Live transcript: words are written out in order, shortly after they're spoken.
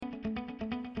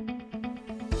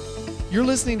You're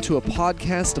listening to a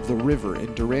podcast of The River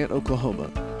in Durant,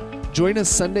 Oklahoma. Join us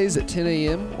Sundays at 10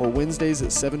 a.m. or Wednesdays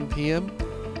at 7 p.m.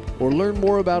 or learn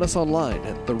more about us online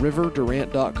at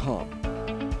theriverdurant.com.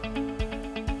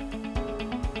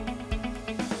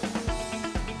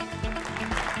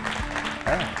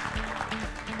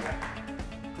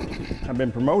 I've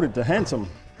been promoted to handsome.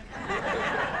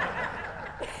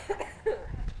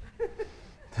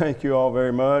 Thank you all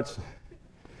very much.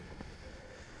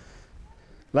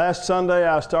 Last Sunday,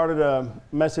 I started a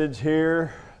message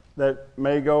here that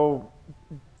may go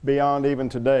beyond even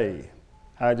today.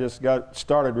 I just got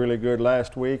started really good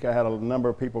last week. I had a number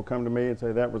of people come to me and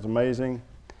say that was amazing.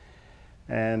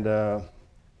 And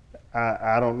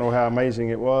I don't know how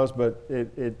amazing it was, but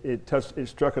it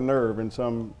struck a nerve in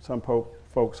some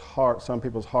folks' hearts, some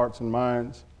people's hearts and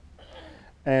minds.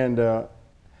 And the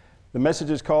message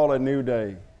is called A New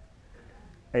Day.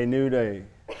 A New Day.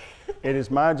 It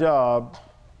is my job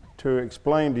to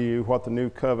explain to you what the new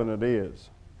covenant is.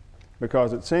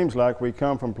 Because it seems like we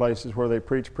come from places where they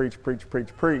preach.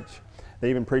 They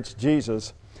even preach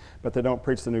Jesus, but they don't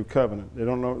preach the new covenant. They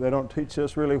don't teach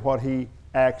us really what he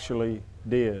actually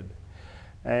did.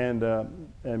 And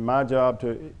my job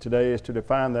today is to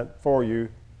define that for you.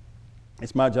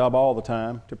 It's my job all the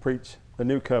time to preach the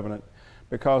new covenant,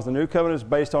 because the new covenant is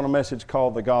based on a message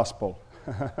called the gospel.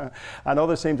 I know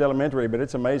this seems elementary, but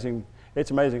it's amazing.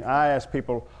 It's amazing. I ask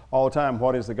people all the time,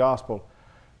 what is the gospel?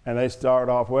 And they start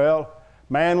off, well,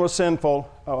 man was sinful.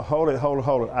 Oh, hold it.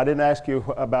 I didn't ask you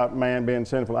about man being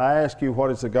sinful. I asked you, what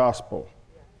is the gospel?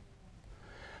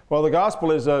 Well, the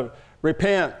gospel is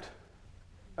repent.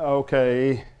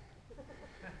 Okay.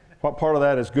 What part of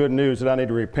that is good news that I need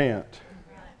to repent?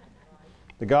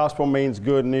 The gospel means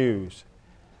good news.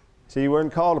 See, you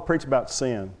weren't called to preach about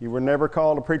sin. You were never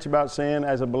called to preach about sin.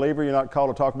 As a believer, you're not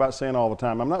called to talk about sin all the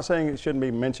time. I'm not saying it shouldn't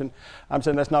be mentioned. I'm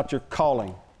saying that's not your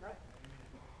calling.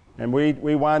 And we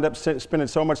wind up spending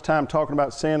so much time talking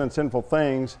about sin and sinful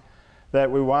things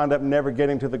that we wind up never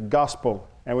getting to the gospel.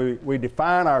 And we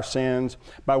define our sins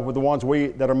by the ones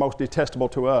that are most detestable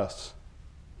to us.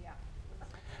 Yeah.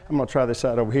 I'm going to try this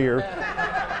side over here.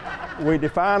 We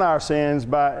define our sins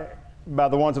by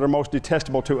the ones that are most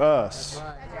detestable to us.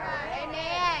 Right.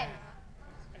 Amen.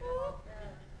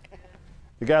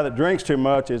 The guy that drinks too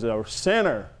much is a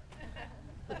sinner.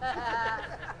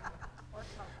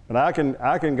 But I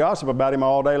can gossip about him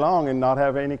all day long and not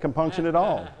have any compunction at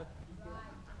all.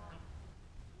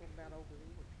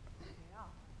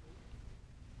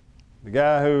 The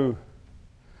guy who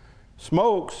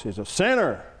smokes is a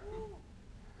sinner.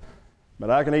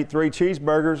 But I can eat 3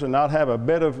 cheeseburgers and not have a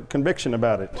bit of conviction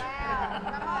about it.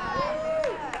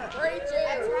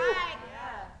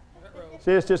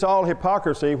 See, it's just all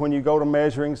hypocrisy when you go to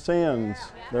measuring sins.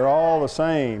 They're all the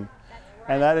same.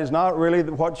 And that is not really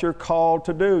what you're called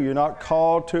to do. You're not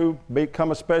called to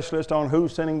become a specialist on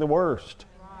who's sinning the worst.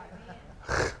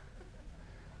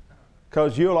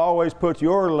 Because you'll always put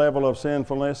your level of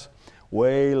sinfulness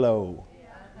way low.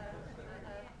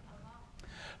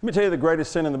 Let me tell you the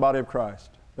greatest sin in the body of Christ.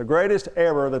 The greatest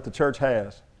error that the church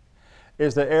has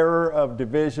is the error of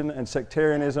division and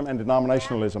sectarianism and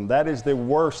denominationalism. That is the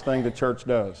worst thing the church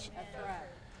does.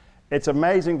 It's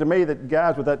amazing to me that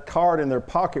guys with that card in their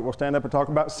pocket will stand up and talk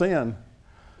about sin.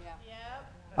 Yeah.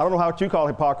 I don't know what you call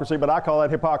hypocrisy, but I call that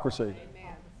hypocrisy.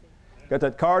 Amen. Got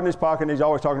that card in his pocket and he's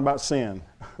always talking about sin.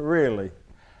 Really.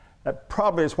 That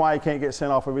probably is why he can't get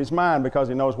sin off of his mind, because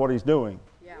he knows what he's doing.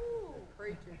 Yeah.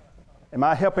 Am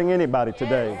I helping anybody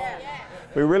today? Yes.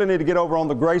 We really need to get over on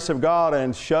the grace of God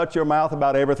and shut your mouth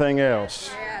about everything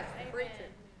else. Yes.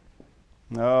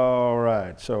 All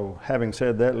right, so having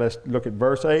said that, let's look at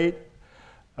verse 8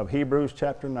 of Hebrews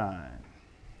chapter 9.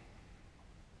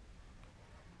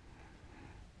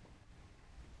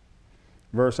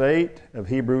 Verse 8 of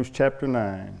Hebrews chapter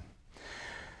 9.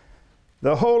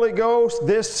 The Holy Ghost,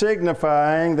 this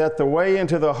signifying that the way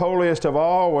into the holiest of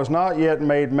all was not yet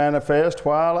made manifest,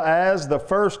 while as the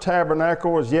first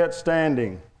tabernacle was yet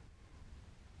standing.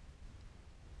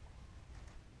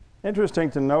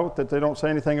 Interesting to note that they don't say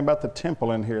anything about the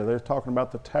temple in here. They're talking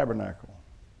about the tabernacle,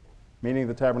 meaning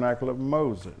the tabernacle of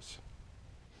Moses,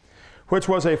 which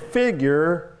was a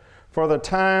figure for the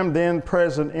time then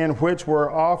present, in which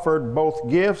were offered both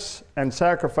gifts and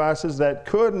sacrifices that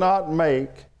could not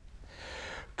make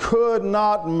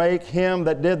him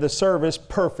that did the service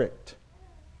perfect.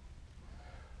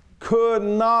 Could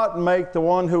not make the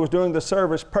one who was doing the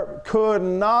service perfect. Could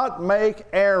not make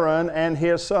Aaron and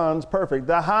his sons perfect.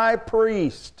 The high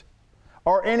priest,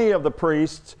 or any of the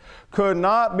priests, could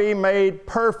not be made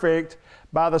perfect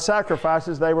by the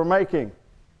sacrifices they were making.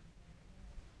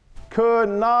 could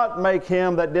not make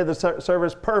him that did the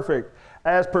service perfect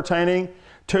as pertaining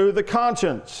to the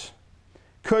conscience.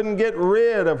 Couldn't get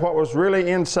rid of what was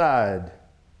really inside.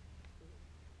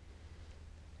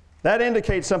 That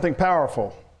indicates something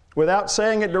powerful. Without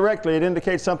saying it directly, it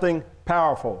indicates something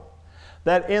powerful.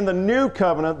 That in the new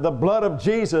covenant, the blood of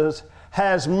Jesus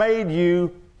has made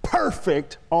you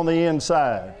perfect on the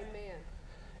inside.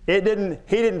 Amen.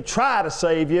 He didn't try to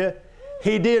save you.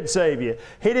 He did save you.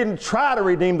 He didn't try to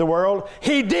redeem the world.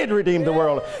 He did redeem the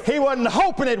world. He wasn't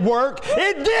hoping it'd work.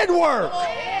 It did work.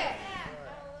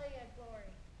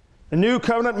 The new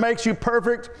covenant makes you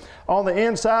perfect on the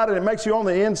inside, and it makes you on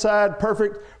the inside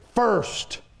perfect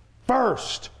first.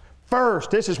 First.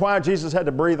 First. This is why Jesus had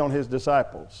to breathe on his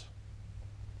disciples.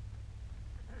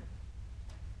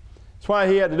 That's why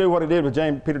he had to do what he did with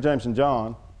Peter, James, and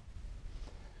John.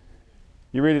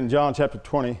 You read it in John chapter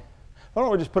 20. Why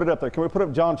don't we just put it up there? Can we put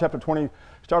up John chapter 20,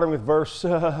 starting with verse,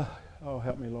 oh,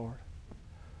 help me, Lord.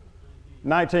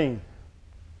 19.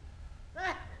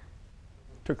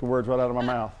 Took the words right out of my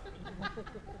mouth.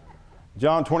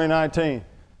 John 20:19.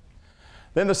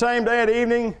 Then the same day at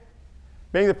evening,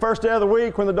 being the first day of the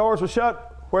week, when the doors were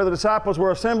shut, where the disciples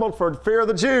were assembled for fear of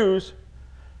the Jews,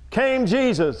 came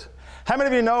Jesus. How many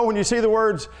of you know when you see the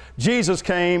words, Jesus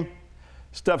came,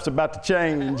 stuff's about to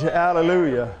change?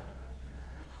 Hallelujah.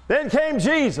 Then came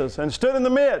Jesus and stood in the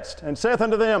midst and saith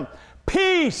unto them,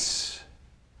 Peace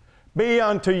be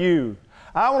unto you.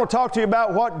 I want to talk to you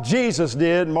about what Jesus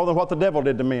did more than what the devil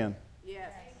did to men. Yes.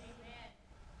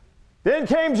 Then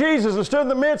came Jesus and stood in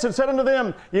the midst and said unto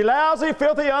them, Ye lousy,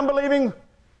 filthy, unbelieving.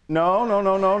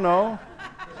 No.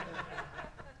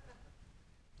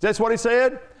 That's what he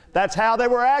said? That's how they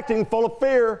were acting, full of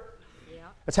fear. Yeah.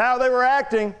 That's how they were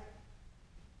acting.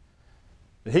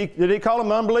 Did he call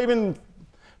them unbelieving,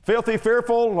 filthy,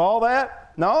 fearful, and all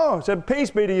that? No, he said, Peace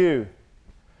be to you.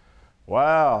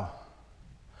 Wow.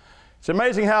 It's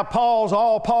amazing how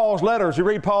all Paul's letters, you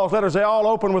read Paul's letters, they all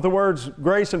open with the words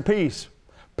grace and peace.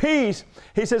 Peace,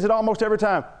 he says it almost every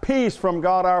time, peace from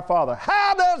God our Father.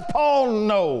 How does Paul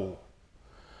know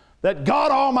that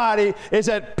God Almighty is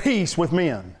at peace with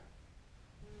men?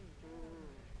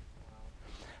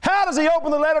 How does he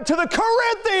open the letter to the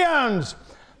Corinthians,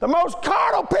 the most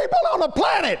carnal people on the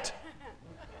planet?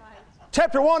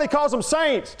 Chapter 1, he calls them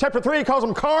saints. Chapter 3, he calls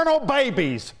them carnal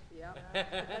babies.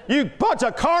 You bunch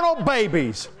of carnal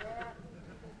babies.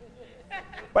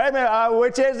 Wait a minute,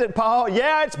 which is it, Paul?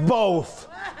 Yeah, it's both.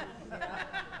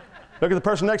 Look at the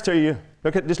person next to you.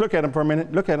 Just look at him for a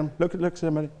minute. Look at him. Look at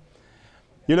somebody.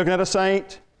 You're looking at a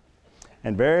saint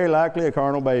and very likely a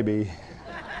carnal baby.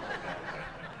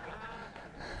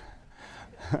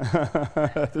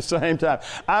 At the same time.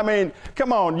 I mean,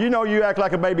 come on, you know you act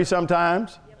like a baby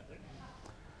sometimes.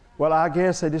 Well, I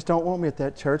guess they just don't want me at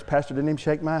that church. Pastor didn't even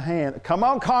shake my hand. Come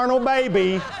on, carnal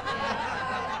baby. Come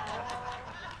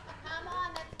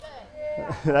on, that's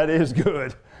good. That is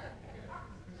good.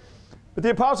 But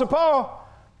the Apostle Paul,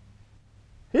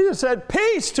 he just said,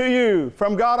 Peace to you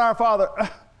from God our Father.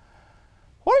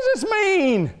 What does this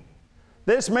mean?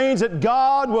 This means that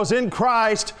God was in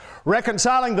Christ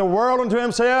reconciling the world unto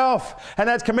himself, and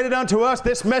has committed unto us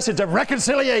this message of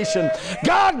reconciliation.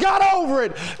 God got over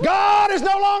it. God is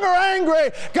no longer angry.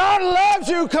 God loves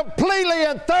you completely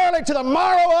and thoroughly to the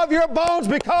marrow of your bones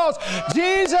because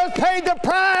Jesus paid the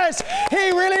price.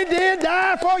 He really did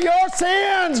die for your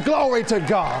sins. Glory to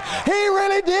God. He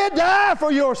really did die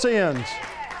for your sins.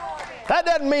 That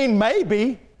doesn't mean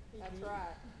maybe. That's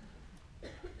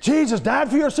right. Jesus died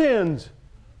for your sins.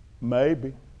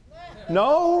 Maybe.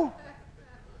 No,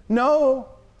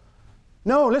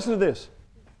 listen to this.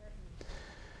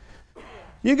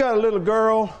 You got a little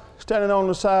girl standing on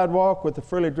the sidewalk with a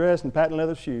frilly dress and patent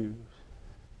leather shoes.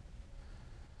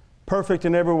 Perfect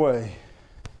in every way.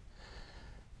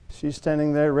 She's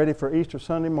standing there ready for Easter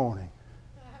Sunday morning.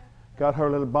 Got her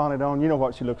little bonnet on. You know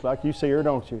what she looks like. You see her,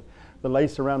 don't you? The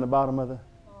lace around the bottom of the,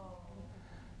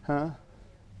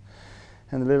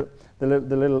 And the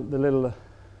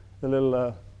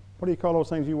little what do you call those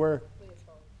things you wear?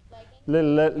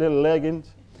 Little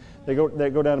leggings. They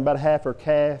go down about half her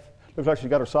calf. Looks like she's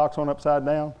got her socks on upside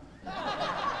down.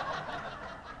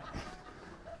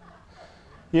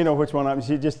 You know which one.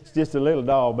 She's just a little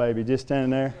doll baby, just standing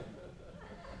there.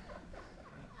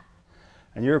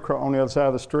 And you're on the other side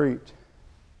of the street.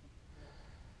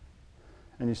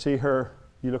 And you see her.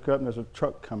 You look up and there's a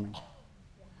truck coming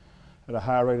at a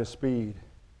high rate of speed.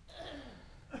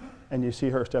 And you see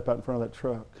her step out in front of that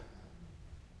truck.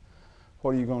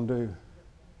 What are you going to do?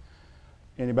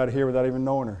 Anybody here without even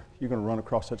knowing her, you're going to run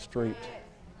across that street.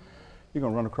 You're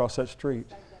going to run across that street.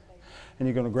 And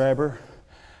you're going to grab her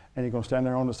And you're going to stand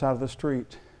there on the side of the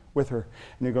street with her,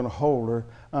 and you're going to hold her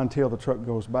until the truck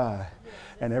goes by.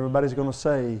 And everybody's going to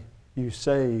say, you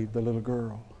saved the little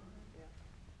girl.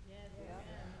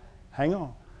 Hang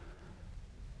on.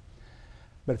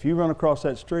 But if you run across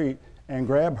that street and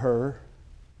grab her,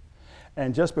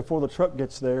 and just before the truck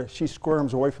gets there, she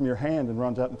squirms away from your hand and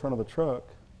runs out in front of the truck,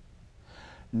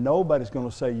 nobody's going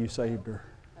to say you saved her.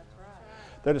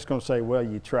 They're just going to say, well,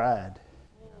 you tried.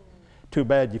 Too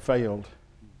bad you failed.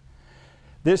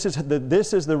 This is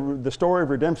the story of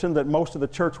redemption that most of the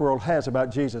church world has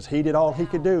about Jesus. He did all he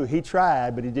could do. He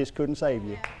tried, but he just couldn't save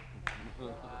you.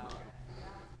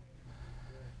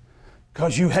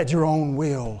 Because you had your own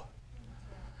will.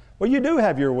 Well, you do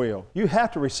have your will. You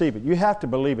have to receive it. You have to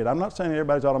believe it. I'm not saying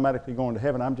everybody's automatically going to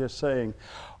heaven. I'm just saying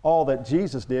all that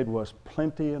Jesus did was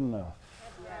plenty enough.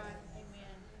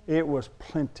 It was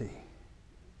plenty.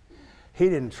 He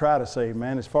didn't try to save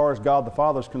man. As far as God the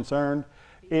Father is concerned,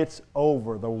 it's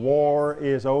over. The war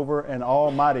is over, and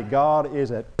Almighty God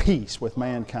is at peace with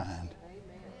mankind.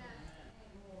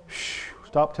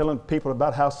 Stop telling people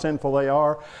about how sinful they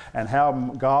are and how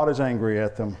God is angry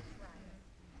at them.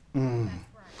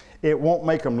 It won't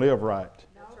make them live right.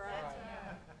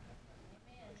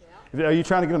 Are you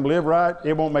trying to get them to live right?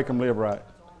 It won't make them live right.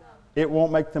 It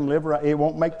won't make them live right. It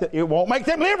won't make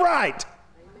them live right.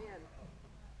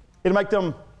 It'll make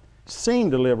them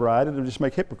seem to live right. It'll just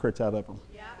make hypocrites out of them.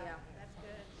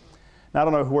 Now, I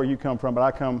don't know where you come from, but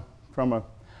I come from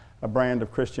a brand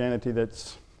of Christianity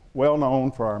that's well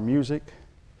known for our music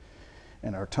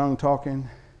and our tongue talking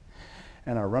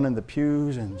and our running the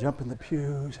pews and jumping the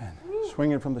pews and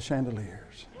swinging from the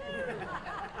chandeliers.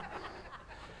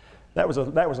 That was a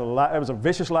lie. It was a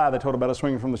vicious lie they told about us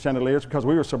swinging from the chandeliers, because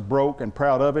we were so broke and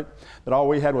proud of it that all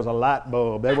we had was a light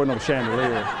bulb. There wasn't no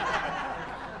chandelier.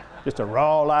 Just a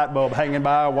raw light bulb hanging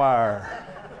by a wire.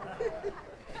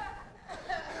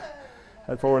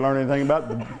 That's before we learned anything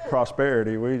about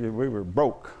prosperity. We were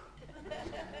broke.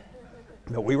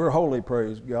 But we were holy,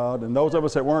 praise God. And those of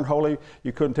us that weren't holy,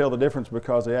 you couldn't tell the difference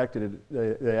because they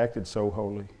acted so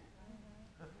holy.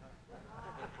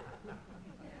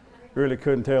 Really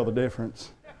couldn't tell the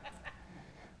difference.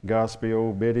 Gossipy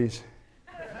old biddies.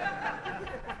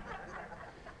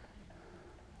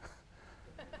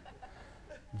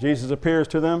 Jesus appears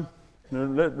to them.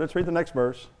 Let's read the next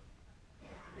verse.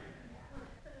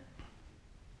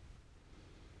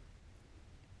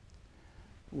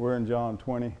 We're in John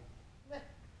 20.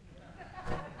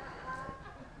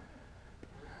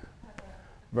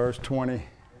 Verse 20.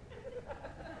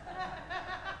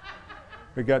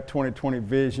 We got 20/20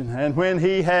 vision. And when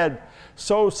he had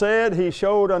so said, he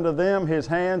showed unto them his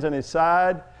hands and his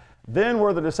side. Then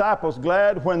were the disciples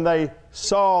glad when they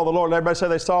saw the Lord. Everybody say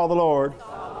they saw the Lord.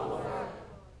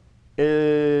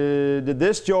 Did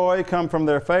this joy come from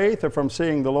their faith or from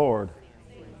seeing the Lord?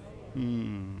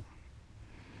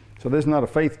 So this is not a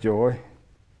faith joy.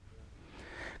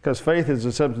 Because faith is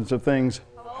the substance of things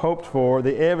hoped for,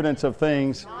 the evidence of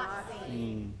things.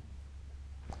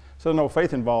 So no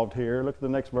faith involved here. Look at the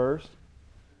next verse.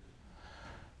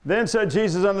 Then said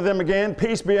Jesus unto them again,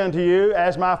 peace be unto you,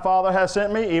 as my Father hath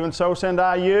sent me, even so send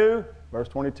I you. Verse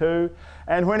 22.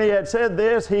 And when he had said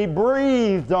this, he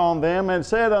breathed on them and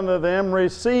said unto them,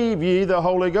 receive ye the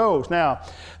Holy Ghost. Now,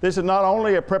 this is not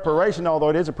only a preparation, although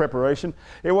it is a preparation.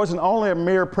 It wasn't only a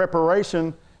mere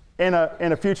preparation in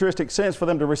a futuristic sense for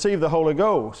them to receive the Holy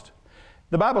Ghost.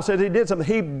 The Bible says he did something.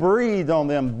 He breathed on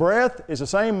them. Breath is the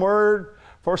same word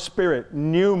for spirit.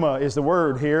 Pneuma is the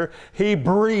word here. He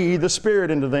breathed the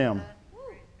Spirit into them.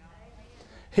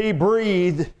 He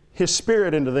breathed His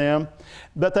Spirit into them,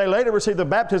 that they later received the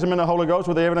baptism in the Holy Ghost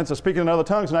with the evidence of speaking in other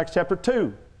tongues in Acts chapter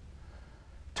 2.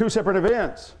 Two separate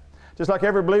events. Just like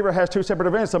every believer has two separate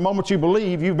events. The moment you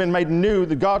believe, you've been made new.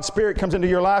 The God's Spirit comes into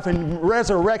your life and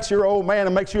resurrects your old man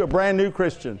and makes you a brand new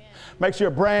Christian. Makes you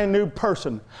a brand new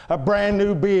person, a brand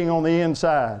new being on the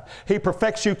inside. He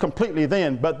perfects you completely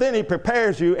then, but then He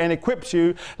prepares you and equips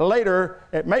you later.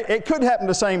 It could happen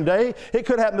the same day. It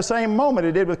could happen the same moment.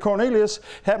 It did with Cornelius. It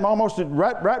happened almost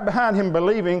right behind him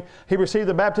believing. He received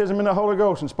the baptism in the Holy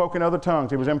Ghost and spoke in other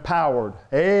tongues. He was empowered.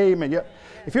 Amen. Yep.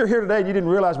 If you're here today and you didn't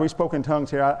realize we spoke in tongues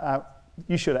here,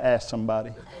 you should have asked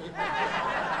somebody.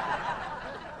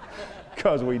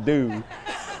 Because we do.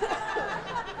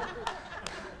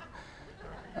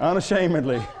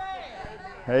 Unashamedly.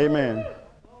 Amen.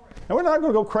 And we're not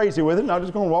going to go crazy with it. Not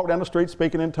just going to walk down the street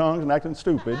speaking in tongues and acting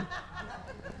stupid.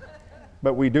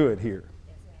 But we do it here.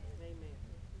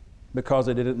 Because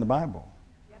they did it in the Bible.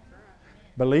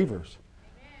 Believers.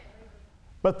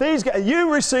 But these guys,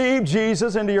 you received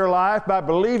Jesus into your life by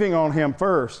believing on Him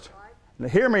first. Now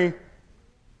hear me.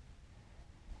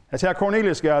 That's how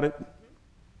Cornelius got it.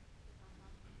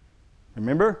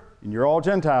 Remember? And you're all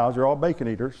Gentiles. You're all bacon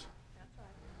eaters.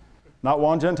 Not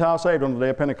one Gentile saved on the day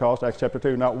of Pentecost, Acts chapter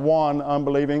 2. Not one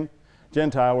unbelieving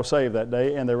Gentile was saved that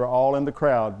day, and they were all in the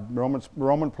crowd.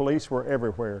 Roman police were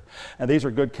everywhere. And these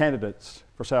are good candidates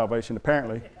for salvation,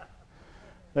 apparently.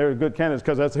 They were good candidates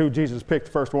because that's who Jesus picked,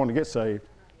 the first one to get saved.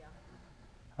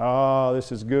 Oh,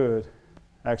 this is good.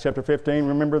 Acts chapter 15,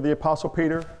 remember the Apostle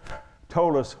Peter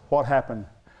told us what happened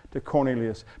to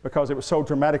Cornelius because it was so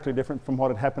dramatically different from what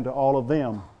had happened to all of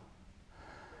them.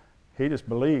 He just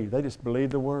believed. They just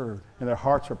believed the word. And their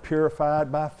hearts are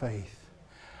purified by faith.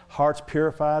 Hearts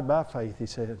purified by faith, he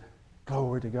said.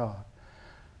 Glory to God.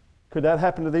 Could that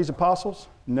happen to these apostles?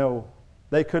 No.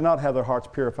 They could not have their hearts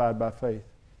purified by faith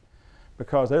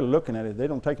because they're looking at it. They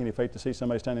don't take any faith to see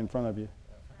somebody standing in front of you.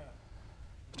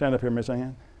 Stand up here, Miss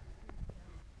Ann.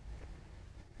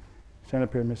 Stand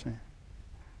up here, Miss Ann.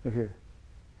 Look here.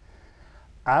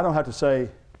 I don't have to say,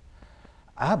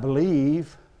 I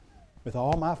believe with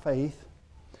all my faith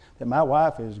that my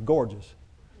wife is gorgeous.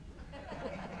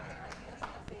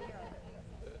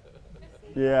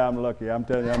 Yeah, I'm lucky. I'm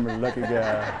telling you, I'm a lucky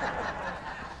guy.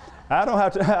 I don't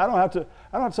have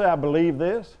to say I believe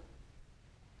this.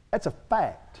 That's a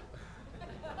fact.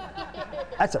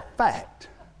 That's a fact.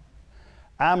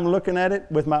 I'm looking at it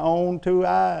with my own two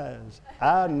eyes.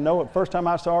 I know it. First time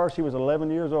I saw her, she was 11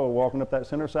 years old, walking up that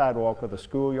center sidewalk of the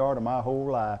schoolyard of my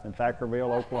whole life in Thackerville,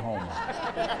 Oklahoma.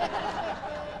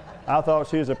 I thought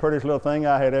she was the prettiest little thing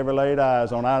I had ever laid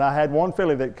eyes on. I had one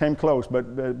filly that came close,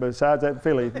 but besides that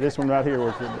filly, this one right here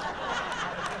was. Can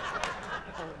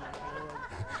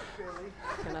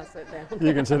I sit down?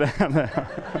 You can sit down now.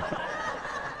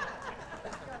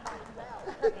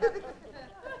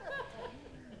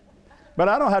 But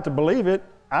I don't have to believe it.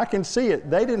 I can see it.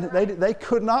 They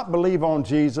could not believe on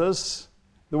Jesus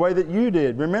the way that you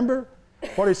did. Remember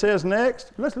what he says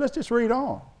next? Let's just read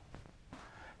on.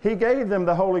 He gave them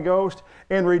the Holy Ghost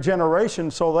in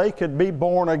regeneration so they could be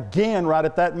born again right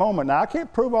at that moment. Now I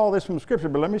can't prove all this from Scripture,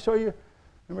 but let me show you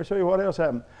what else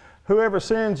happened. Whoever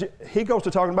sins, he goes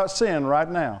to talking about sin right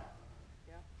now.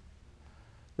 Yeah.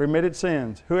 Remitted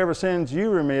sins. Whoever sins you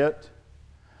remit,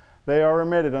 they are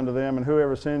remitted unto them, and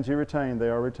whoever sins you retain, they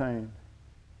are retained.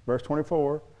 Verse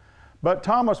 24. But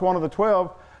Thomas, one of the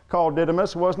 12, called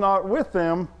Didymus, was not with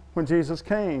them when Jesus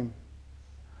came.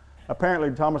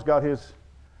 Apparently Thomas got his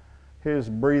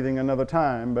breathing another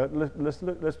time, but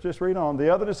let's just read on.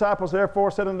 The other disciples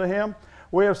therefore said unto him,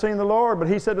 We have seen the Lord. But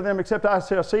he said to them, Except I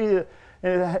shall see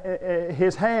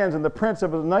his hands and the prints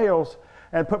of his nails,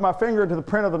 and put my finger into the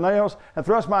print of the nails, and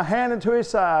thrust my hand into his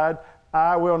side,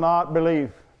 I will not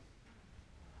believe.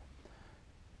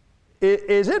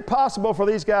 Is it possible for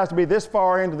these guys to be this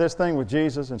far into this thing with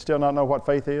Jesus and still not know what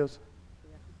faith is?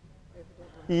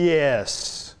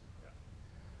 Yes.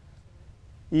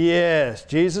 Yes.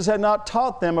 Jesus had not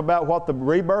taught them about what the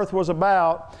rebirth was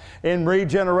about in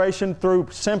regeneration through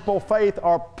simple faith,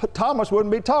 or Thomas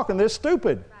wouldn't be talking this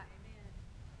stupid.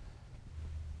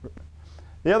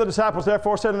 The other disciples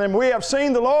therefore said to them, We have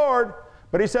seen the Lord.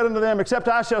 But he said unto them, Except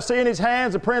I shall see in his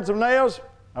hands the prints of nails,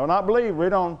 I will not believe.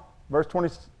 Read on, verse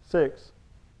 26.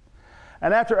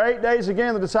 And after 8 days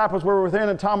again, the disciples were within,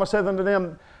 and Thomas said unto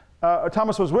them,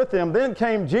 Thomas was with them. Then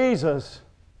came Jesus.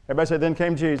 Everybody say, Then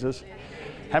came Jesus.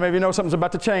 How many of you know something's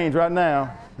about to change right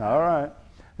now? All right.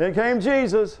 Then came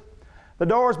Jesus, the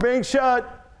doors being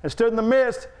shut, and stood in the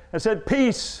midst, and said,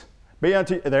 Peace be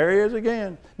unto you. There he is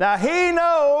again. Now he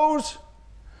knows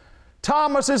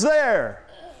Thomas is there.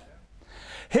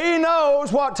 He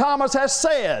knows what Thomas has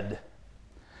said.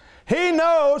 He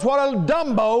knows what a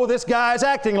Dumbo this guy is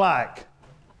acting like.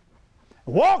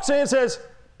 Walks in and says,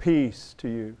 Peace to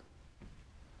you.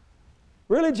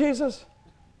 Really, Jesus?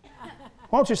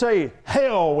 Why don't you say,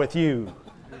 Hell with you?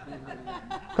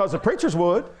 Because the preachers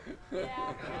would.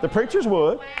 The preachers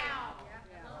would.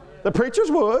 The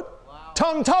preachers would.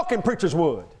 Tongue-talking preachers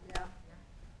would.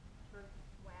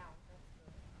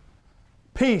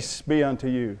 Peace be unto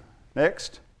you.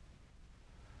 Next.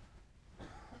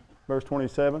 Verse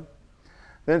 27.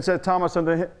 Then said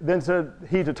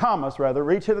he to Thomas,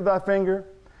 Reach hither thy finger,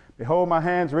 behold my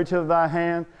hands, reach hither thy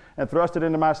hand, and thrust it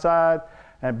into my side,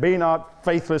 and be not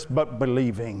faithless but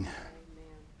believing. Amen.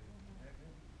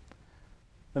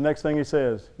 The next thing he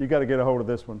says, you got to get a hold of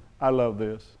this one. I love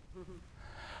this.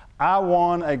 I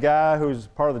won a guy who's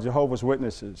part of the Jehovah's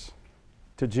Witnesses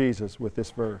to Jesus with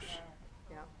this verse.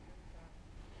 Yeah.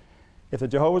 If the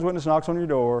Jehovah's Witness knocks on your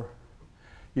door,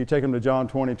 you take them to John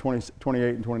 20,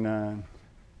 28, and 29.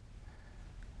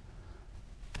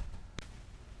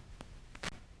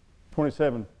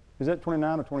 27. Is that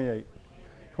 29 or 28?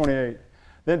 28.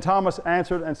 Then Thomas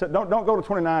answered and said, don't go to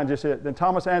 29 just yet. Then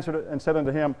Thomas answered and said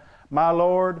unto him, My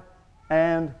Lord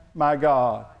and my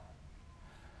God.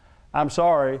 I'm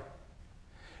sorry.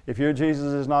 If your Jesus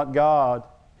is not God,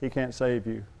 he can't save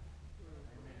you.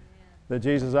 The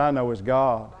Jesus I know is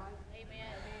God.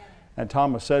 And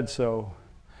Thomas said so.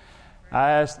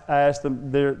 I asked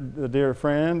the dear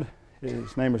friend,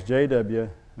 his name was J.W.,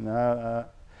 and I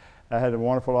had a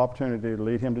wonderful opportunity to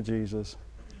lead him to Jesus.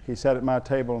 He sat at my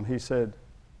table and he said,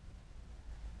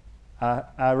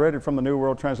 I read it from the New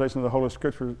World Translation of the Holy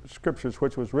Scriptures,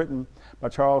 which was written by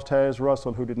Charles Taze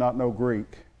Russell, who did not know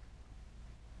Greek.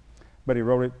 But he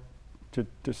wrote it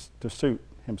to suit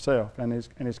himself and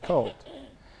his cult.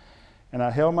 And I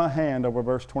held my hand over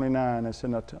verse 29 and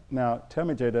said, now tell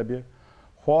me, J.W.,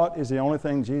 what is the only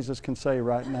thing Jesus can say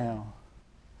right now?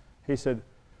 He said,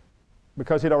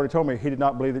 because he'd already told me he did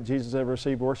not believe that Jesus ever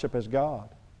received worship as God.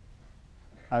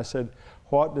 I said,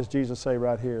 what does Jesus say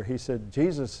right here? He said,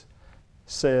 Jesus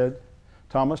said,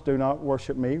 Thomas, do not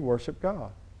worship me, worship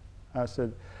God. I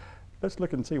said, let's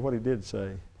look and see what he did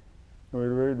say. We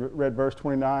read verse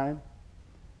 29.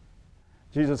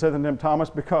 Jesus said to them, Thomas,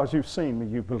 because you've seen me,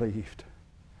 you believed.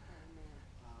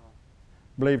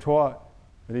 Believed what?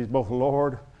 That he's both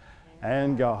Lord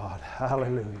and God.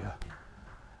 Hallelujah.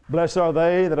 Blessed are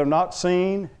they that have not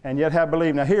seen and yet have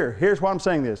believed. Now here's why I'm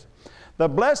saying this. The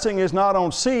blessing is not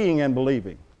on seeing and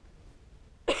believing.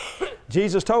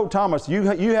 Jesus told Thomas, you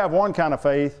have one kind of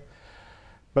faith,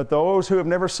 but those who have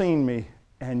never seen me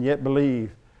and yet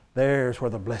believe, there's where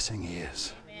the blessing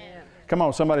is. Amen. Come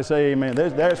on, somebody say amen.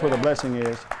 There's where the blessing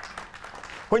is.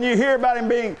 When you hear about him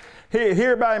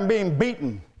being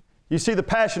beaten, you see the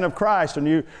passion of Christ and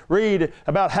you read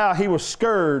about how he was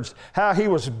scourged, how he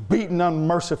was beaten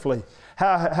unmercifully,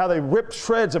 how they ripped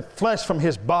shreds of flesh from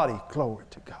his body. Glory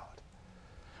to God.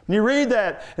 And you read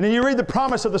that, and then you read the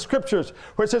promise of the Scriptures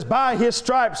where it says, by his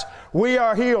stripes we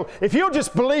are healed. If you'll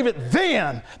just believe it,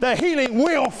 then the healing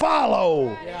will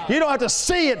follow. Yeah. You don't have to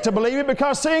see it to believe it,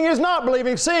 because seeing is not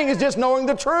believing. Seeing is just knowing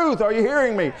the truth. Are you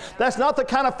hearing me? That's not the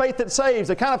kind of faith that saves.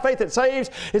 The kind of faith that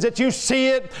saves is that you see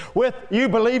it, you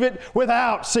believe it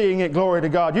without seeing it. Glory to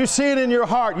God. You see it in your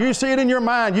heart. You see it in your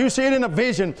mind. You see it in a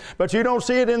vision, but you don't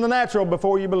see it in the natural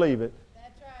before you believe it.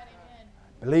 That's right. Amen.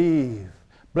 Believe.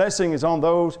 Blessing is on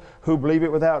those who believe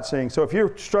it without seeing. So if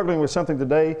you're struggling with something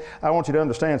today, I want you to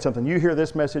understand something. You hear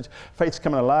this message, faith's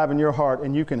coming alive in your heart,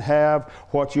 and you can have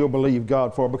what you'll believe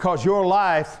God for. Because your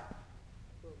life,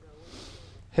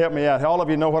 help me out. All of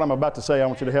you know what I'm about to say. I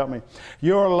want you to help me.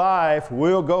 Your life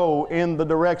will go in the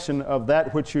direction of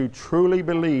that which you truly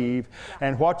believe,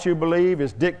 and what you believe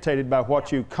is dictated by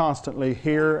what you constantly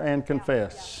hear and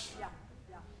confess.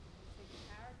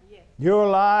 Your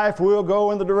life will go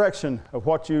in the direction of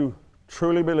what you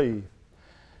truly believe.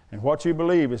 And what you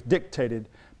believe is dictated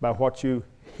by what you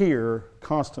hear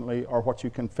constantly or what you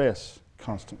confess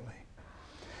constantly.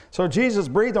 So Jesus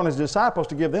breathed on his disciples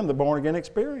to give them the born-again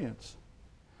experience.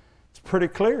 It's pretty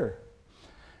clear.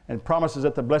 And promises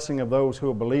that the blessing of those who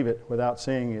will believe it without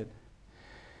seeing it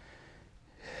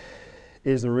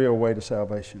is the real way to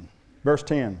salvation. Verse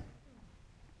 10.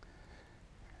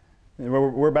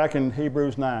 We're back in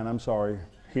Hebrews 9. I'm sorry.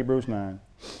 Hebrews 9.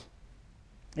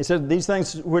 It says, these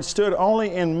things which stood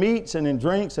only in meats and in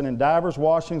drinks and in divers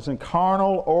washings and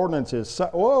carnal ordinances.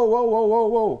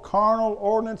 Whoa. Carnal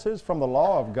ordinances from the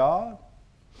law of God?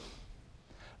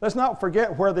 Let's not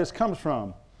forget where this comes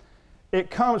from.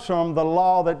 It comes from the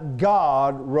law that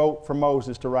God wrote for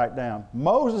Moses to write down.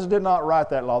 Moses did not write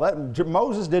that law.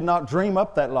 Moses did not dream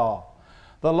up that law.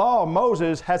 The law of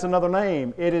Moses has another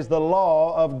name. It is the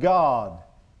law of God.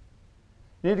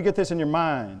 You need to get this in your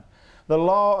mind. The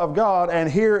law of God, and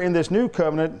here in this new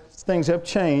covenant, things have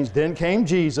changed. Then came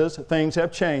Jesus, things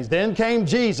have changed. Then came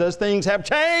Jesus, things have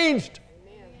changed.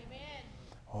 Amen.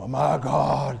 Oh my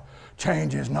God,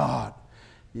 changes not.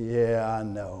 Yeah, I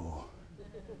know.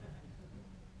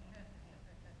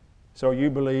 So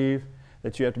you believe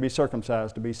that you have to be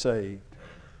circumcised to be saved.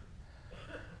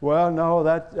 Well, no,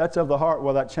 that's of the heart.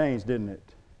 Well, that changed, didn't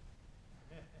it?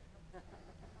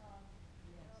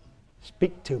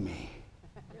 Speak to me.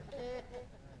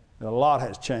 A lot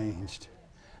has changed.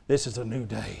 This is a new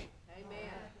day.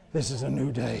 Amen. This is a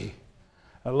new day.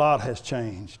 A lot has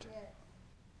changed.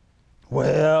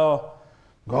 Well,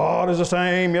 God is the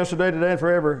same yesterday, today, and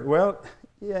forever. Well,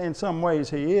 yeah, in some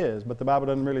ways He is, but the Bible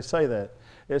doesn't really say that.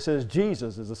 It says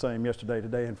Jesus is the same yesterday,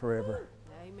 today, and forever.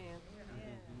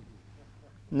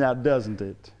 Now, doesn't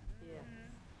it? Yeah.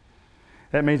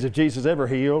 That means if Jesus ever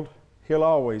healed, He'll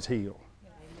always heal.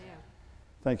 Amen.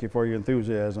 Thank you for your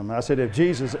enthusiasm. I said if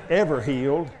Jesus ever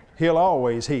healed, He'll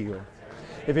always heal.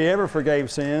 If He ever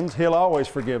forgave sins, He'll always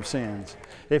forgive sins.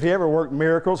 If He ever worked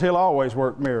miracles, He'll always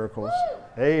work miracles.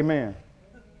 Amen.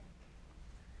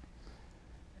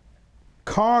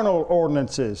 Carnal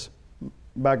ordinances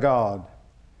by God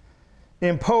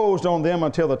imposed on them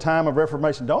until the time of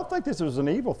Reformation. Don't think this was an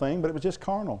evil thing, but it was just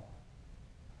carnal.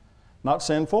 Not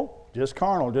sinful, just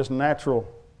carnal, just natural.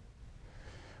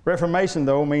 Reformation,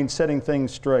 though, means setting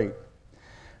things straight.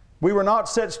 We were not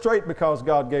set straight because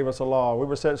God gave us a law. We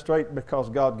were set straight because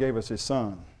God gave us His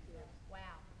Son. Wow.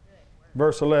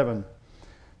 Verse 11.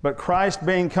 But Christ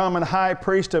being come and high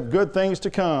priest of good things to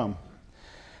come.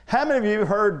 How many of you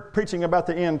heard preaching about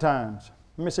the end times?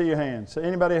 Let me see your hands.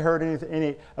 Anybody heard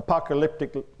any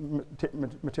apocalyptic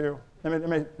material?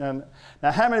 Now,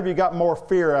 how many of you got more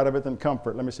fear out of it than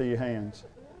comfort? Let me see your hands.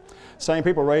 Same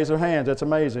people raise their hands. That's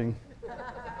amazing.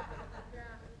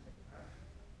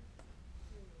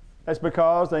 That's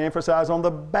because they emphasize on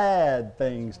the bad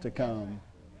things to come.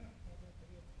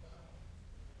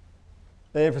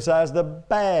 They emphasize the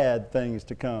bad things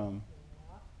to come.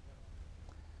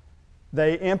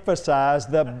 They emphasize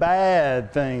the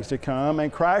bad things to come,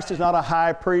 and Christ is not a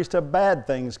high priest of bad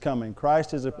things coming.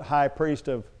 Christ is a high priest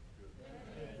of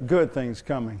good things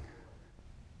coming.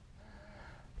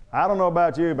 I don't know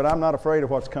about you, but I'm not afraid of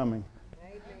what's coming,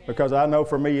 because I know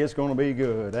for me it's going to be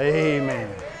good.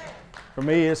 Amen. For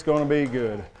me it's going to be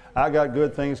good. I got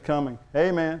good things coming.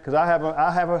 Amen. Because I have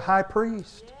a high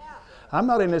priest. I'm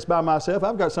not in this by myself.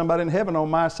 I've got somebody in heaven on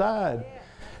my side.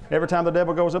 Every time the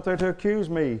devil goes up there to accuse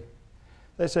me,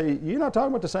 they say, you're not talking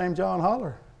about the same John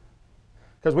Holler.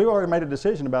 Because we've already made a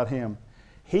decision about him.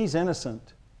 He's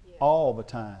innocent all the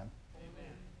time.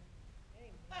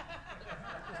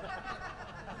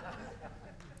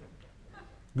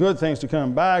 Good things to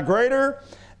come. By a greater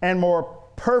and more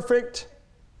perfect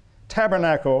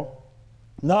tabernacle,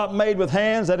 not made with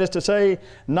hands, that is to say,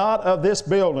 not of this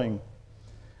building.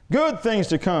 Good things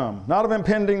to come, not of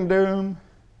impending doom.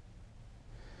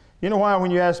 You know why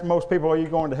when you ask most people, are you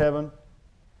going to heaven?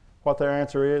 What their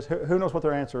answer is? Who knows what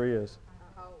their answer is?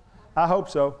 I hope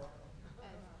so.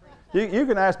 You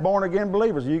can ask born again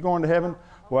believers, are you going to heaven?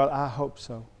 Well, I hope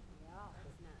so.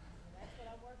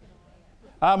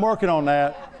 I'm working on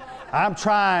that. I'm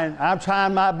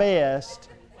trying my best.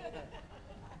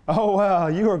 Oh,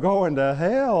 well, you are going to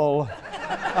hell.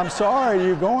 I'm sorry,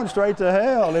 you're going straight to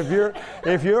hell. If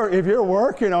you're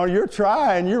working on it, you're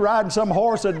trying, you're riding some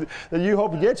horse that you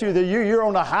hope to get you, that you're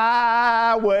on the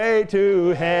highway to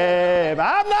heaven.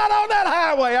 I'm not on that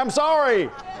highway, I'm sorry.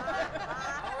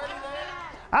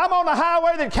 I'm on the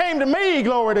highway that came to me,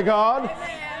 glory to God.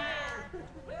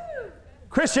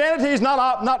 Christianity is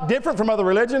not different from other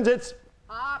religions, it's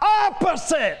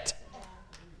opposite.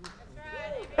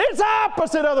 It's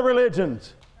opposite other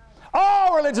religions.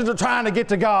 All religions are trying to get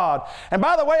to God. And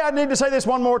by the way, I need to say this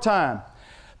one more time.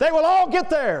 They will all get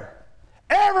there.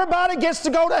 Everybody gets to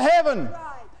go to heaven.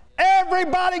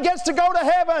 Everybody gets to go to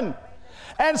heaven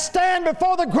and stand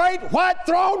before the great white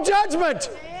throne judgment.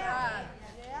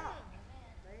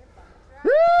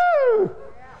 Woo!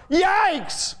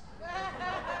 Yikes!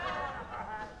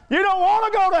 You don't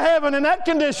want to go to heaven in that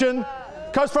condition,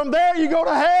 because from there you go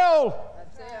to hell.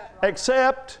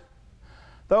 Except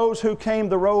those who came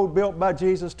the road built by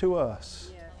Jesus to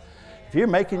us. If you're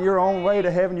making your own way to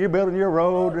heaven, you're building your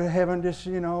road to heaven, just,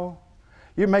 you're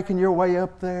making your way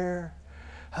up there.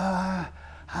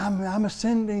 I'm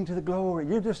ascending to the glory.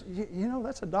 You're just,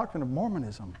 that's a doctrine of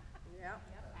Mormonism.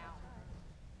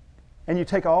 And you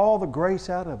take all the grace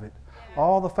out of it,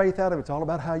 all the faith out of it. It's all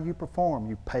about how you perform,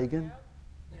 you pagan.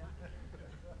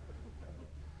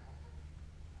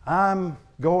 I'm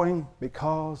going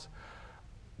because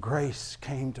grace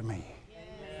came to me. Yes.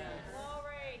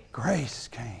 Grace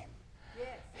came. Yes.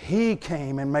 He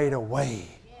came and made a way.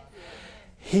 Yes.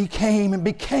 He came and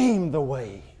became the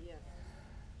way. Yes.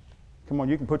 Come on,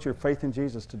 you can put your faith in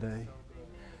Jesus today.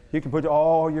 You can put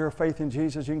all your faith in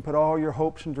Jesus. You can put all your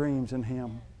hopes and dreams in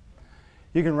Him.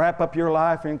 You can wrap up your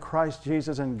life in Christ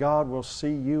Jesus, and God will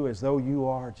see you as though you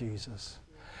are Jesus.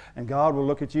 And God will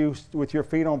look at you with your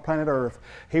feet on planet Earth.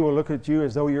 He will look at you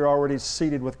as though you're already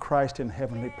seated with Christ in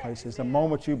heavenly places. The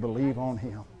moment you believe on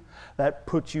Him, that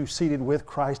puts you seated with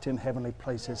Christ in heavenly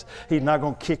places. He's not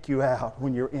going to kick you out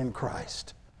when you're in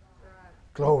Christ.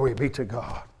 Glory be to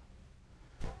God.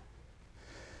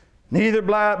 Neither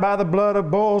by the blood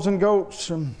of bulls and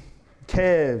goats and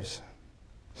calves,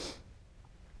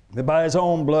 but by His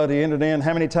own blood He entered in.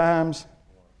 How many times?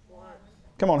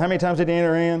 Come on, how many times did He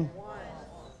enter in?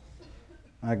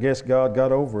 I guess God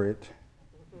got over it.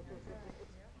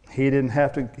 He didn't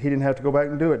have to go back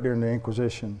and do it during the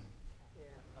Inquisition.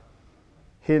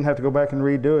 He didn't have to go back and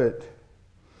redo it.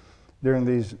 during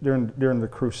the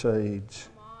Crusades.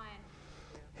 Come on.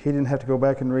 He didn't have to go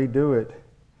back and redo it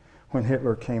when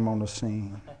Hitler came on the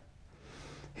scene.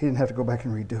 He didn't have to go back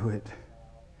and redo it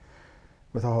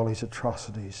with all these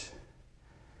atrocities,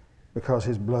 because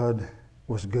his blood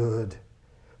was good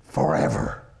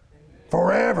forever.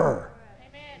 Forever.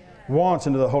 Amen. Once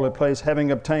into the holy place,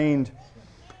 having obtained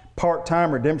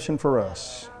part-time redemption for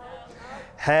us.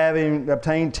 Having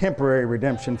obtained temporary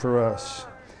redemption for us.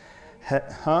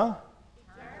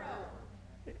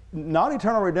 Not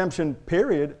eternal redemption,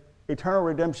 period. Eternal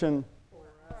redemption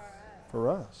for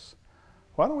us.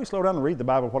 Why don't we slow down and read the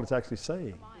Bible, what it's actually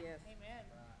saying?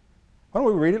 Why don't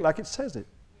we read it like it says it?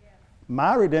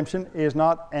 My redemption is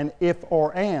not an if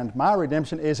or and. My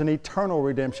redemption is an eternal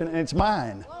redemption, and it's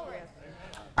mine.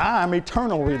 I'm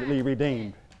eternally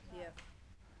redeemed.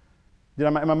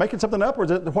 Am I making something up, or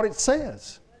is it what it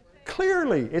says?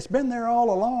 Clearly, it's been there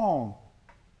all along.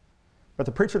 But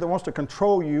the preacher that wants to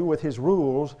control you with his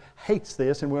rules hates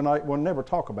this and will never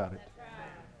talk about it.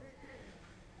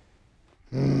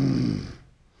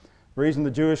 The reason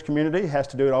the Jewish community has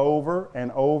to do it over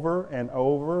and over and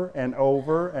over and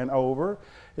over and over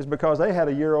is because they had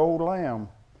a year-old lamb.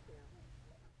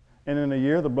 And in a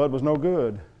year, the blood was no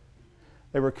good.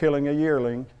 They were killing a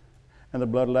yearling, and the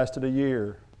blood lasted a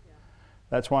year.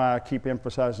 That's why I keep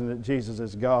emphasizing that Jesus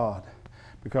is God,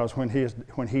 because when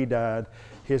he died,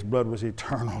 his blood was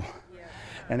eternal,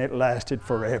 and it lasted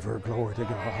forever. Glory to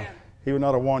God. He was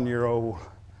not a 1-year-old.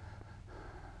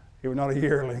 He was not a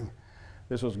yearling.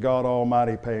 This was God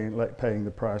Almighty paying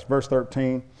the price. Verse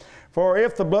 13, for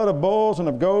if the blood of bulls and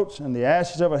of goats and the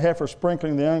ashes of a heifer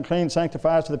sprinkling the unclean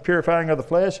sanctifies to the purifying of the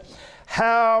flesh,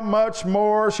 how much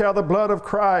more shall the blood of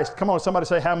Christ? Come on, somebody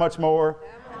say, how much more?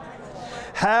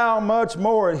 How much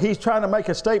more? He's trying to make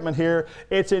a statement here.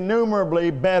 It's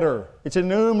innumerably better. It's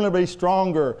innumerably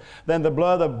stronger than the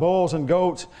blood of bulls and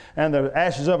goats and the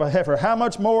ashes of a heifer. How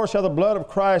much more shall the blood of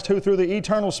Christ, who through the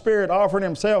eternal Spirit offered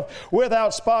himself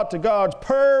without spot to God,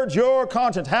 purge your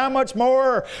conscience? How much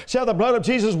more shall the blood of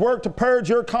Jesus work to purge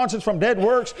your conscience from dead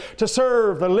works to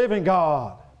serve the living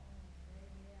God?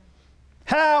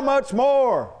 How much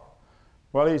more?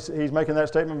 Well, he's making that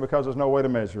statement because there's no way to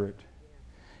measure it.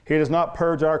 He does not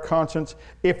purge our conscience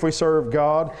if we serve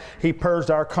God. He purged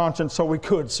our conscience so we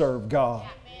could serve God.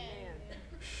 Amen.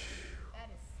 That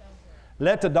is so good.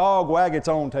 Let the dog wag its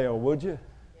own tail, would you?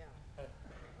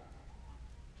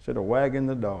 Instead of wagging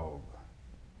the dog.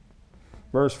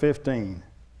 Verse 15.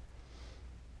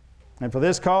 And for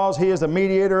this cause he is the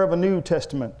mediator of a new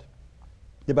testament,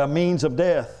 that by means of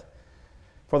death,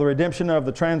 for the redemption of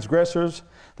the transgressors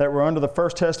that were under the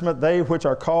first testament, they which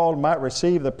are called might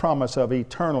receive the promise of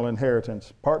eternal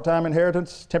inheritance. Part-time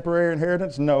inheritance, temporary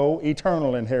inheritance? No,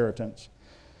 eternal inheritance.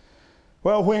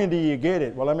 Well, when do you get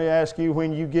it? Well, let me ask you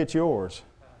when you get yours.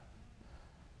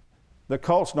 The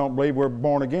cults don't believe we're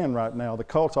born again right now. The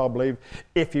cults all believe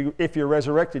if you're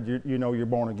resurrected, you know you're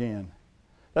born again.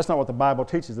 That's not what the Bible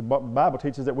teaches. The Bible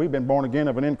teaches that we've been born again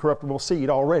of an incorruptible seed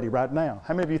already right now.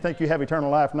 How many of you think you have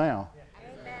eternal life now? Amen.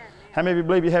 How many of you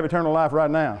believe you have eternal life right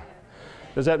now?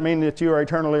 Does that mean that you are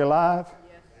eternally alive?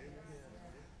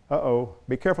 Uh-oh.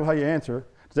 Be careful how you answer.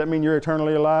 Does that mean you're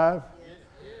eternally alive?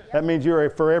 That means you're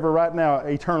forever right now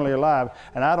eternally alive.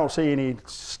 And I don't see any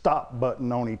stop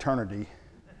button on eternity.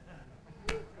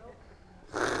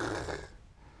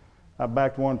 I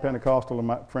backed one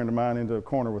Pentecostal friend of mine into a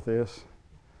corner with this.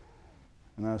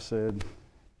 And I said,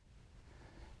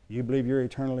 you believe you're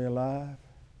eternally alive?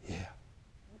 Yeah.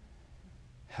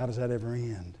 How does that ever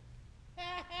end?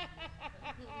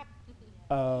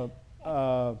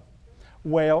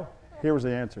 Well, here was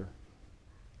the answer.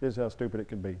 Here's how stupid it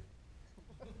could be.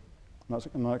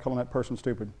 I'm not calling that person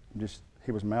stupid.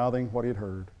 He was mouthing what he had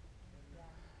heard.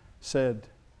 Said,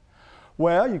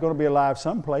 well, you're going to be alive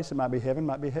someplace. It might be heaven,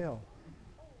 might be hell.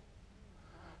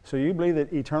 So you believe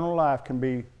that eternal life can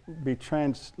be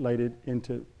translated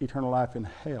into eternal life in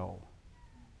hell?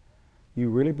 You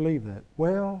really believe that?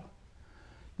 Well,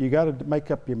 you got to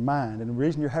make up your mind. And the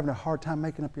reason you're having a hard time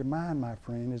making up your mind, my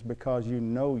friend, is because you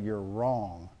know you're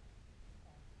wrong.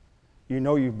 You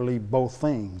know you believe both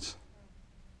things.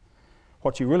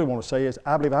 What you really want to say is,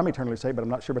 I believe I'm eternally saved, but I'm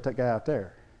not sure about that guy out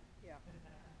there. Yeah.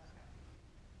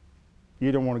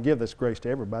 You don't want to give this grace to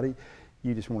everybody.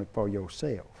 You just want it for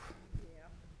yourself.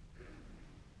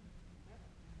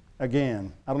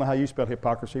 Again, I don't know how you spell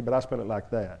hypocrisy, but I spell it like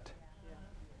that.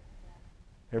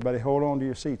 Everybody hold on to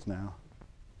your seats now.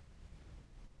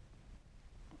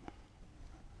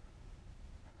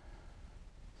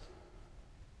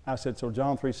 I said, so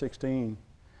John 3:16,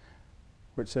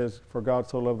 which says, "For God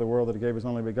so loved the world that he gave his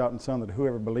only begotten Son, that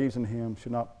whoever believes in him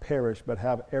should not perish but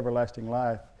have everlasting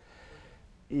life,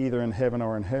 either in heaven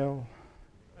or in hell."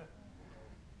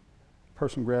 The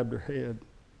person grabbed her head.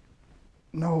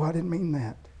 "No, I didn't mean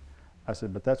that." I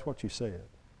said, "But that's what you said."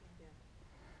 Yeah.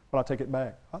 "Well, I take it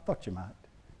back." "I thought you might."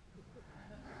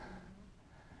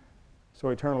 So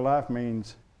eternal life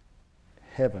means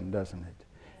heaven, doesn't it?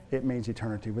 It means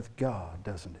eternity with God,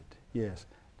 doesn't it? Yes.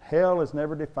 Hell is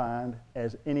never defined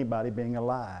as anybody being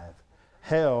alive.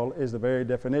 Hell is the very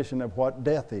definition of what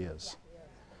death is.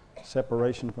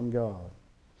 Separation from God.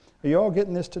 Are you all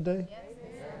getting this today? Yes.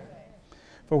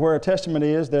 For where a testament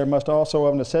is, there must also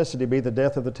of necessity be the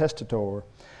death of the testator.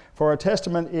 For a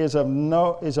testament is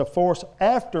a force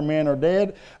after men are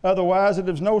dead, otherwise it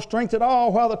is no strength at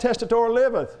all while the testator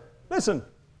liveth. Listen,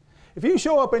 if you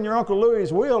show up in your Uncle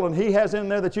Louie's will and he has in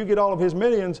there that you get all of his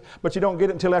millions, but you don't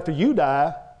get it until after you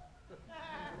die,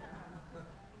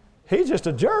 he's just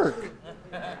a jerk.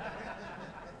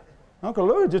 Uncle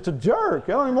Louie is just a jerk.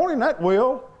 I don't even want him that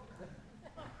will.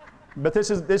 But this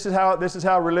is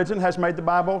how religion has made the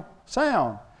Bible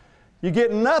sound. You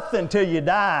get nothing till you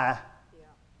die.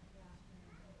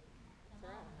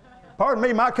 Pardon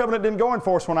me, my covenant didn't go in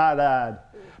force when I died.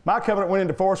 My covenant went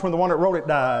into force when the one that wrote it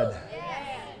died.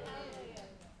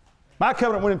 My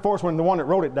covenant went in force when the one that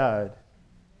wrote it died.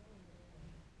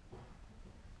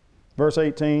 Verse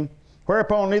 18.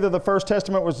 Whereupon neither the first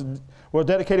testament was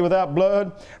dedicated without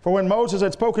blood. For when Moses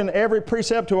had spoken every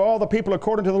precept to all the people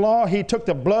according to the law, he took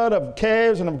the blood of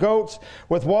calves and of goats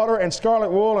with water and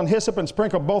scarlet wool and hyssop and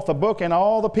sprinkled both the book and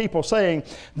all the people, saying,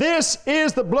 "This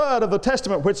is the blood of the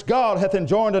testament which God hath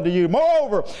enjoined unto you."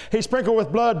 Moreover, he sprinkled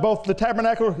with blood both the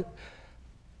tabernacle.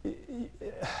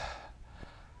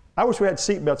 I wish we had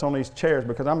seatbelts on these chairs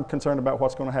because I'm concerned about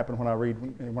what's going to happen when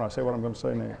I say what I'm going to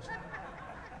say next.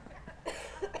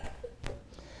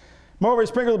 Moreover, he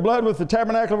sprinkled the blood with the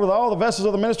tabernacle, with all the vessels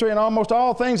of the ministry, and almost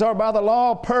all things are by the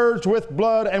law purged with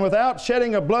blood, and without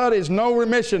shedding of blood is no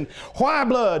remission. Why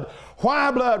blood? Why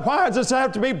blood? Why does this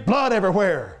have to be blood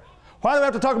everywhere? Why do we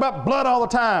have to talk about blood all the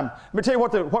time? Let me tell you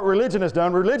what religion has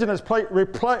done. Religion has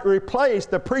replaced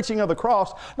the preaching of the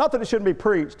cross. Not that it shouldn't be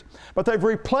preached, but they've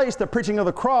replaced the preaching of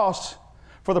the cross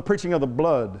for the preaching of the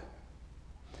blood.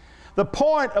 The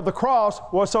point of the cross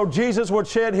was so Jesus would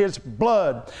shed his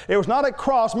blood. It was not a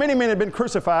cross. Many men had been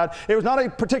crucified. It was not a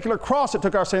particular cross that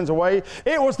took our sins away.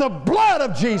 It was the blood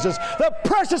of Jesus, the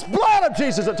precious blood of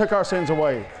Jesus that took our sins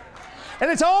away. And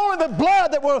it's only the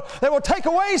blood that will take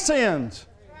away sins.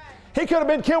 He could have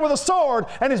been killed with a sword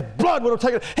and his blood would have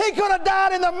taken it. He could have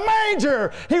died in the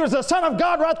manger. He was the Son of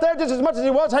God right there just as much as he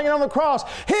was hanging on the cross.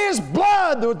 His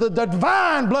blood, the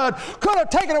divine blood, could have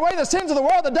taken away the sins of the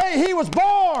world the day he was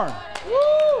born.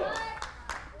 Woo!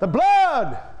 The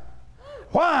blood.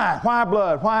 Why? Why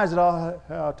blood? Why is it all?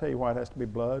 I'll tell you why it has to be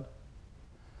blood.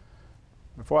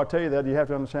 Before I tell you that, you have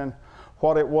to understand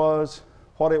what it was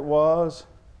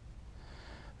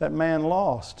that man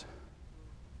lost.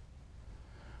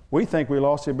 We think we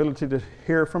lost the ability to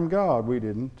hear from God. We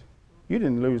didn't. You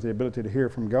didn't lose the ability to hear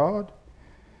from God.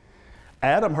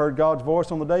 Adam heard God's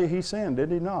voice on the day he sinned,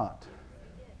 did he not?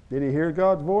 Did he hear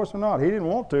God's voice or not? He didn't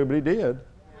want to, but he did.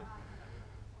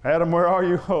 Adam, where are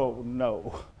you? Oh,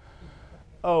 no.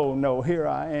 Oh, no, here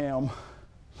I am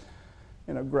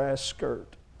in a grass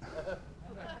skirt.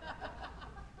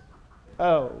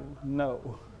 Oh,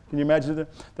 no. Can you imagine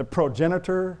the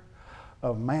progenitor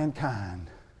of mankind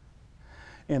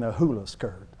in a hula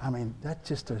skirt? I mean, that's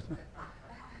just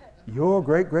your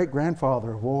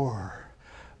great-great-grandfather wore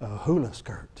a hula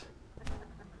skirt.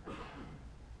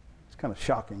 It's kind of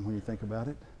shocking when you think about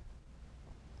it.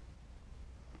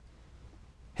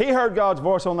 He heard God's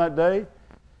voice on that day.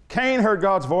 Cain heard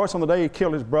God's voice on the day he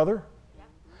killed his brother.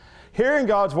 Hearing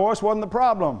God's voice wasn't the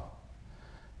problem.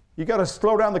 You got to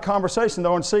slow down the conversation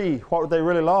though and see what they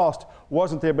really lost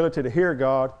wasn't the ability to hear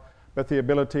God, but the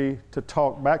ability to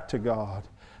talk back to God.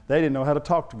 They didn't know how to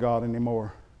talk to God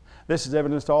anymore. This is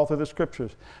evidenced all through the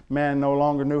scriptures. Man no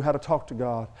longer knew how to talk to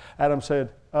God. Adam said,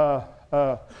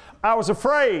 I was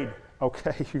afraid.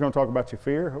 Okay, you're going to talk about your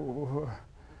fear?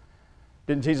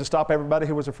 Didn't Jesus stop everybody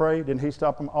who was afraid? Didn't he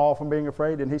stop them all from being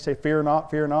afraid? Didn't he say, fear not,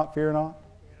 fear not, fear not?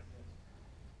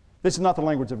 This is not the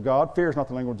language of God. Fear is not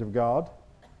the language of God.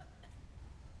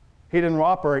 He didn't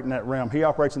operate in that realm. He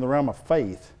operates in the realm of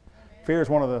faith. Fear is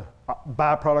one of the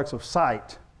byproducts of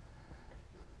sight.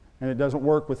 And it doesn't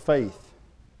work with faith.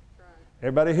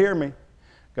 Everybody hear me.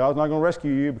 God's not going to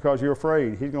rescue you because you're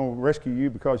afraid. He's going to rescue you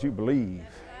because you believe.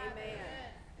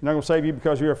 He's not going to save you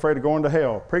because you're afraid of going to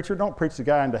hell. Preacher, don't preach the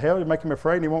guy into hell. You make him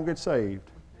afraid and he won't get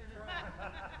saved.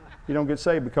 You don't get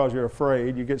saved because you're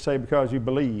afraid. You get saved because you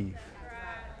believe.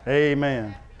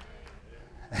 Amen.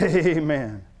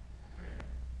 Amen.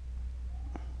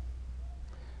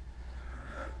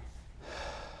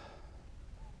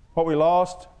 What we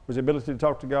lost was the ability to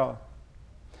talk to God.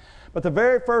 But the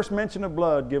very first mention of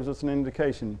blood gives us an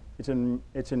indication. It's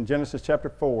in Genesis chapter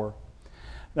 4.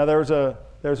 Now there's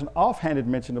an offhanded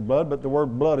mention of blood, but the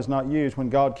word blood is not used when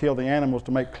God killed the animals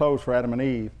to make clothes for Adam and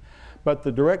Eve. But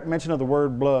the direct mention of the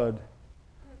word blood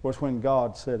was when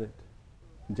God said it.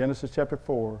 In Genesis chapter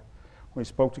 4, when he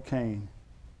spoke to Cain,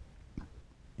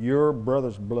 your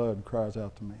brother's blood cries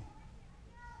out to me.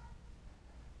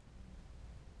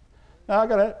 Now I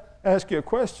got to ask you a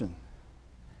question.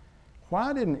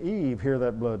 Why didn't Eve hear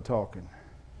that blood talking?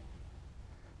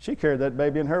 She carried that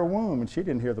baby in her womb and she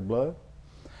didn't hear the blood.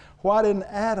 Why didn't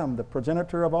Adam, the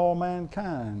progenitor of all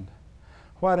mankind,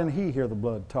 why didn't he hear the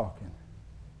blood talking?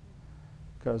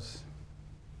 Because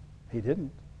he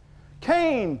didn't.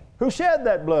 Cain, who shed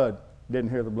that blood, didn't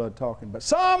hear the blood talking. But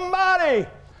somebody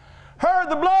heard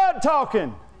the blood talking.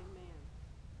 Amen.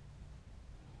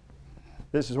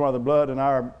 This is why the blood in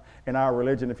our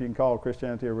religion, if you can call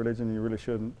Christianity a religion, you really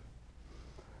shouldn't.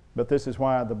 But this is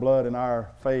why the blood in our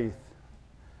faith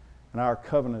and our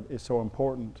covenant is so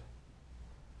important.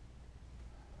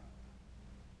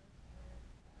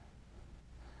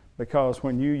 Because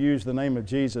when you use the name of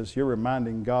Jesus, you're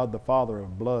reminding God the Father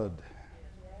of blood.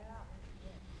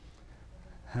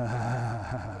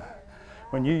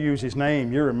 When you use His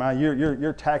name,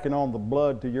 you're tacking on the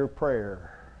blood to your prayer.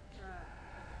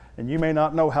 And you may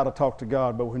not know how to talk to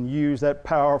God, but when you use that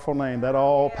powerful name, that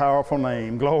all-powerful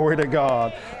name, glory to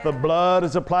God, the blood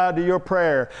is applied to your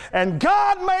prayer. And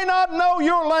God may not know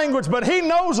your language, but He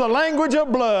knows the language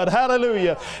of blood.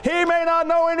 Hallelujah. He may not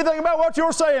know anything about what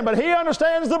you're saying, but He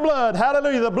understands the blood.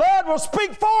 Hallelujah. The blood will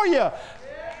speak for you.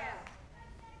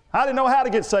 I didn't know how to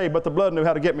get saved, but the blood knew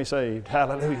how to get me saved.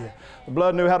 Hallelujah. The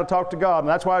blood knew how to talk to God. And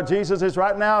that's why Jesus is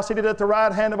right now seated at the right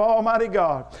hand of Almighty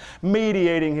God,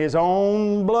 mediating His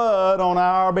own blood on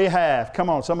our behalf. Come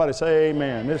on, somebody say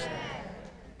amen.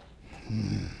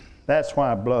 That's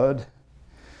why blood.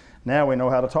 Now we know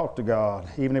how to talk to God.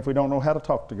 Even if we don't know how to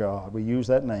talk to God, we use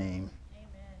that name. Amen.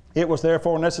 It was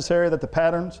therefore necessary that the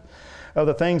patterns of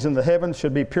the things in the heavens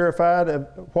should be purified.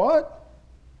 What?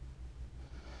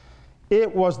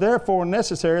 It was therefore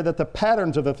necessary that the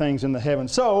patterns of the things in the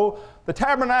heavens. So, the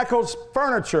tabernacle's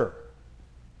furniture,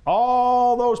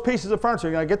 all those pieces of furniture,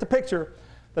 you gotta get the picture.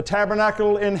 The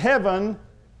tabernacle in heaven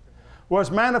was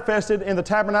manifested in the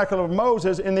tabernacle of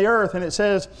Moses in the earth, and it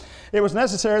says it was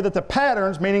necessary that the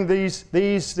patterns, meaning these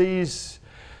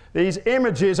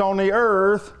images on the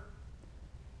earth,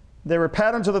 there were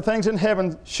patterns of the things in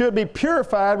heaven, should be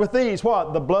purified with these.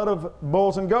 What? The blood of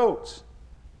bulls and goats.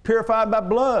 Purified by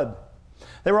blood.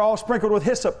 They were all sprinkled with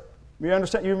hyssop. You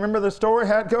understand? You remember the story,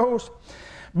 how it goes?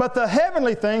 But the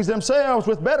heavenly things themselves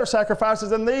with better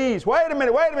sacrifices than these. Wait a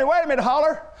minute,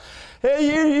 holler.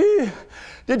 Hey,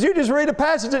 did you just read a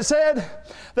passage that said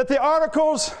that the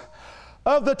articles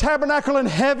of the tabernacle in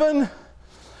heaven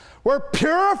were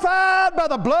purified by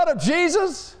the blood of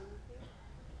Jesus?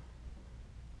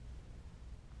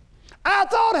 I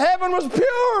thought heaven was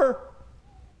pure.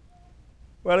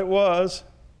 Well, it was.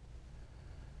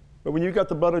 But when you got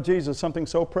the blood of Jesus, something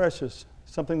so precious,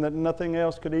 something that nothing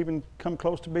else could even come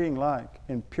close to being like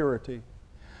in purity.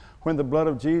 When the blood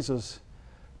of Jesus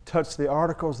touched the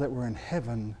articles that were in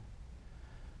heaven,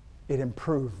 it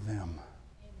improved them.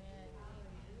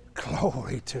 Amen.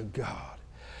 Glory to God.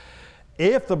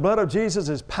 If the blood of Jesus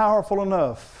is powerful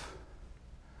enough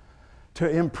to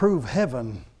improve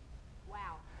heaven, wow,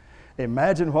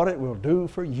 imagine what it will do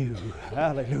for you.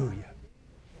 Hallelujah.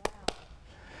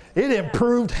 It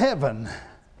improved heaven.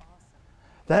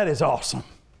 That is awesome.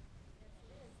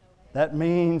 That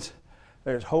means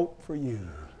there's hope for you.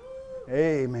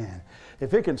 Amen.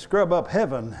 If it can scrub up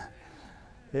heaven,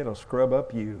 it'll scrub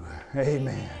up you.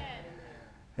 Amen.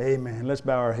 Amen. Let's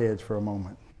bow our heads for a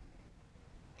moment.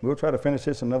 We'll try to finish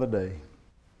this another day.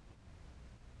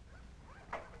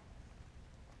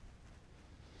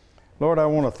 Lord, I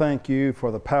want to thank you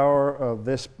for the power of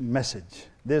this message,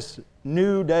 this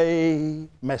new day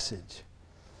message,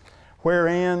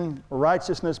 wherein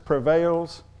righteousness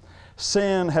prevails,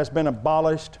 sin has been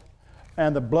abolished,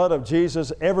 and the blood of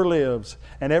Jesus ever lives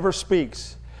and ever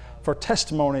speaks for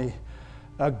testimony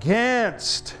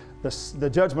against the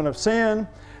judgment of sin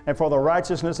and for the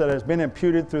righteousness that has been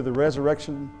imputed through the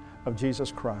resurrection of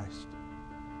Jesus Christ.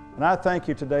 And I thank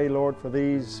you today, Lord, for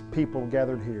these people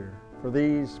gathered here, for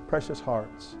these precious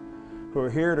hearts who are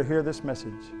here to hear this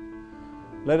message.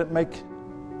 Let it make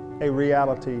a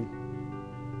reality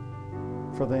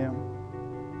for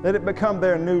them. Let it become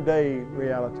their new day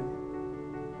reality.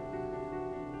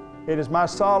 It is my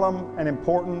solemn and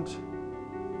important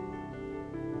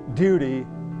duty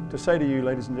to say to you,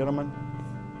 ladies and gentlemen,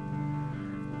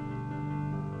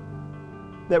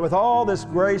 that with all this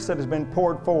grace that has been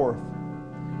poured forth,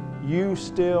 you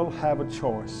still have a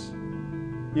choice.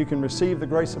 You can receive the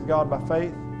grace of God by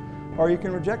faith, or you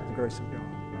can reject the grace of God.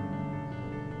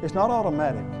 It's not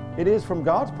automatic. It is from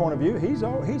God's point of view. He's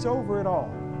over it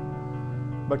all.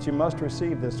 But you must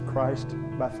receive this Christ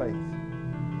by faith.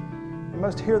 You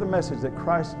must hear the message that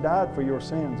Christ died for your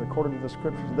sins according to the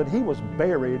Scriptures, that He was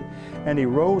buried and He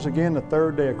rose again the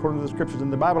third day according to the Scriptures.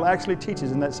 And the Bible actually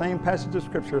teaches in that same passage of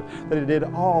Scripture that He did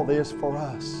all this for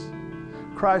us.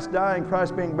 Christ dying,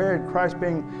 Christ being buried, Christ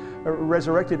being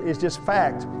resurrected is just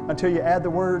fact until you add the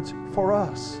words, for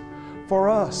us, for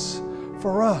us,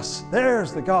 for us.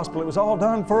 There's the gospel. It was all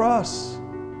done for us.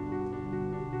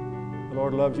 The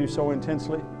Lord loves you so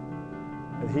intensely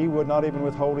that He would not even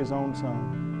withhold His own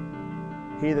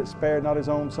Son. He that spared not His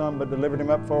own Son, but delivered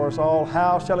Him up for us all,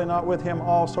 how shall He not with Him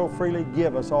also freely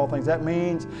give us all things? That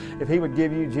means if He would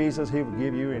give you Jesus, He would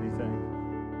give you anything.